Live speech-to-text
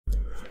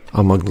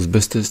I'm Magnus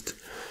Bestest,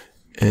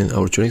 and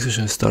our trading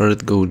session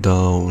started. Go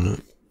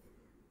down,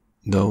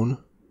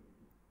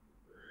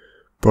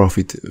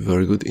 profit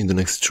very good. In the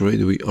next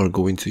trade we are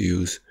going to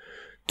use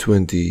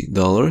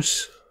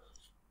 $20,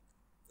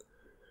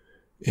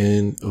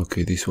 and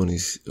okay, this one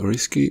is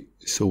risky,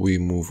 so we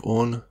move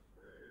on.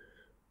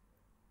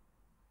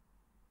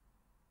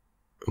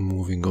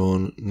 Moving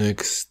on,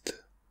 next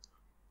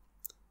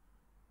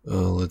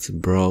let's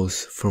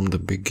browse from the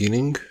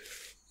beginning.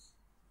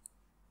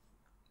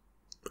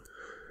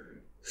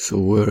 So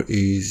where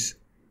is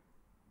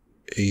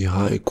a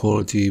high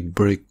quality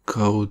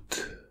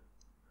breakout?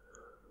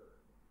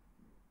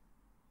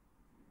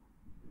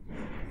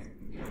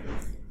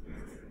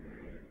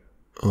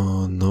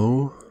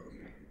 No.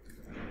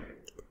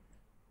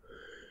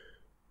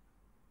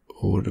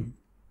 Or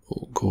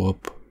go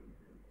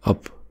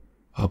up.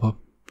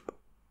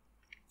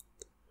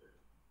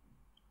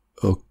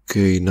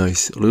 Okay,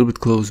 nice. A little bit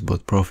close,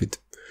 but profit.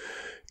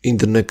 In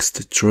the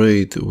next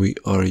trade, we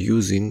are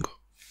using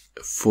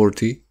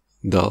 $40.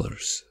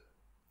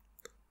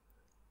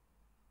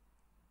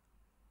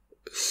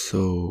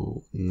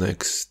 So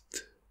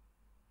next,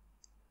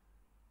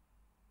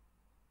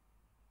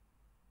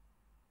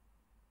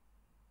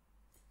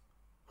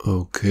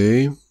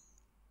 okay,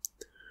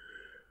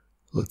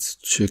 let's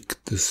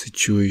check the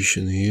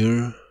situation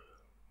here.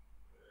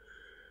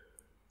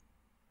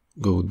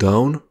 Go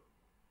down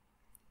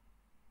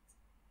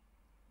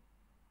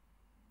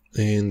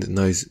and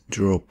nice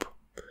drop.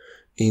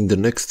 In the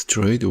next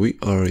trade we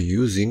are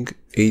using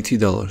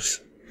 $80.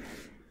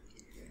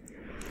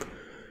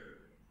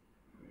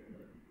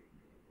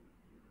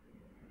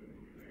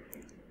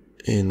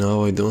 And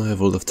now I don't have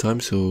a lot of time,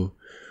 so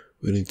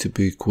we need to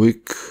be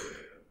quick,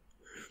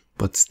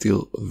 but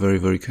still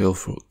very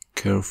careful.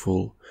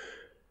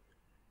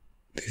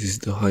 This is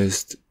the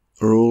highest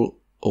rule,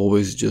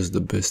 always just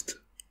the best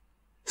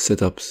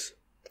setups.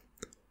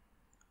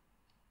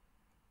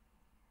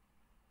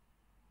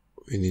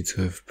 We need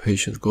to have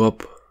patience. Go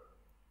up.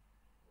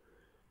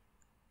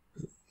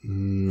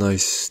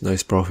 Nice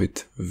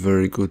profit,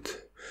 very good.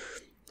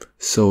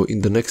 So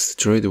in the next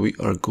trade we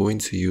are going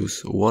to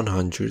use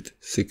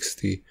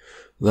 $160.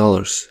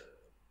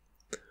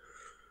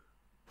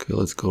 Okay,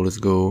 let's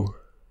go.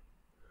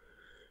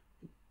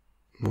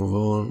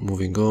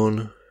 Moving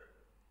on.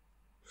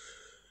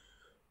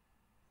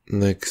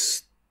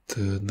 Next.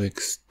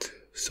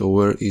 So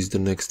where is the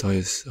next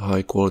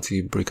high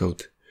quality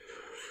breakout?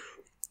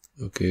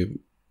 Okay,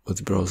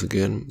 let's browse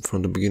again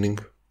from the beginning.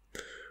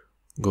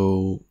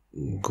 Go.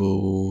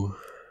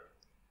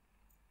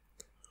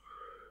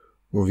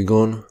 Moving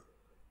on.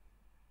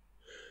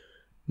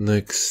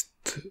 Next.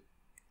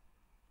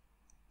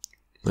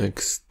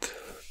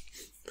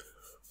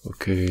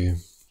 Okay.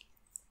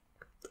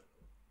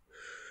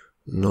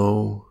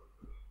 No.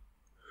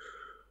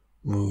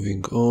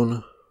 Moving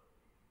on.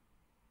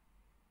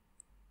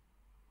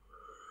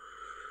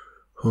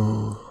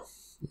 Oh,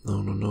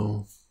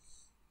 no.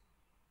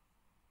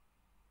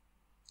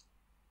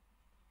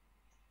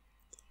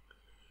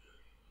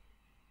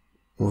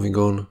 Moving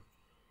on.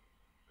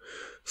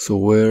 So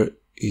where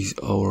is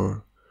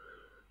our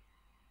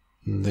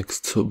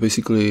next? So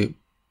basically,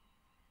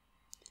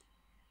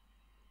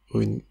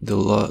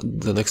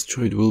 the next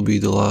trade will be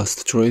the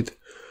last trade.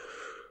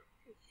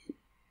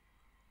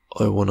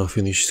 I wanna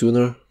finish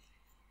sooner.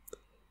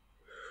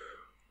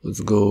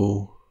 Let's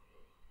go.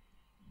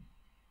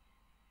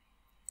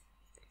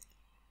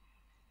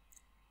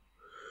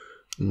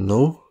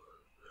 No.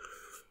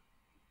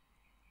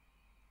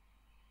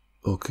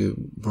 Okay,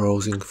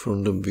 browsing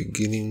from the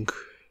beginning.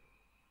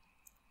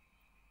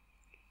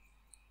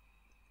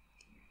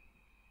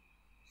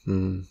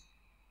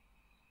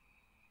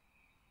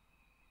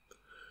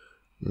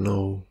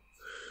 No.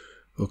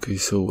 Okay,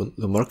 so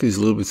the market is a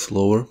little bit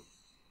slower.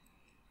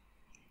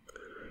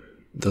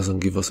 Doesn't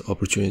give us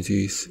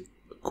opportunities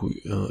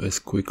as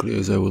quickly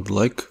as I would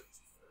like.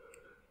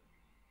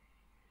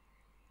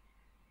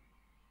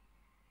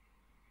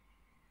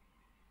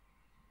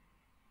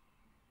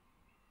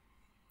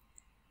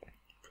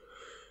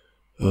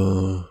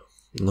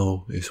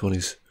 No, this one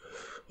is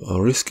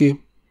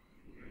risky.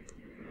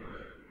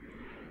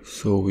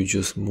 So we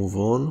just move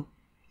on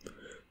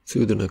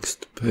to the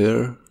next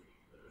pair.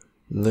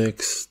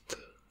 Next.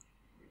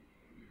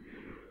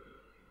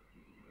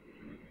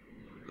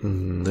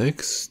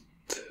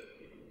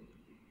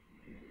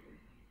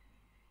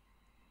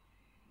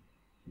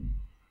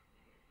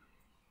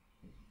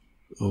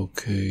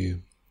 Okay,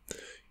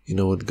 you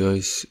know what,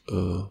 guys,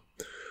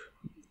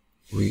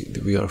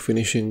 we are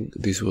finishing.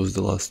 This was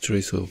the last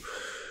trade, so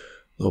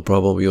no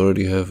problem. We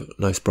already have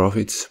nice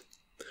profits.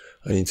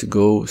 I need to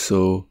go,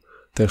 so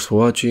thanks for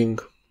watching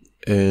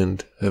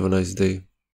and have a nice day.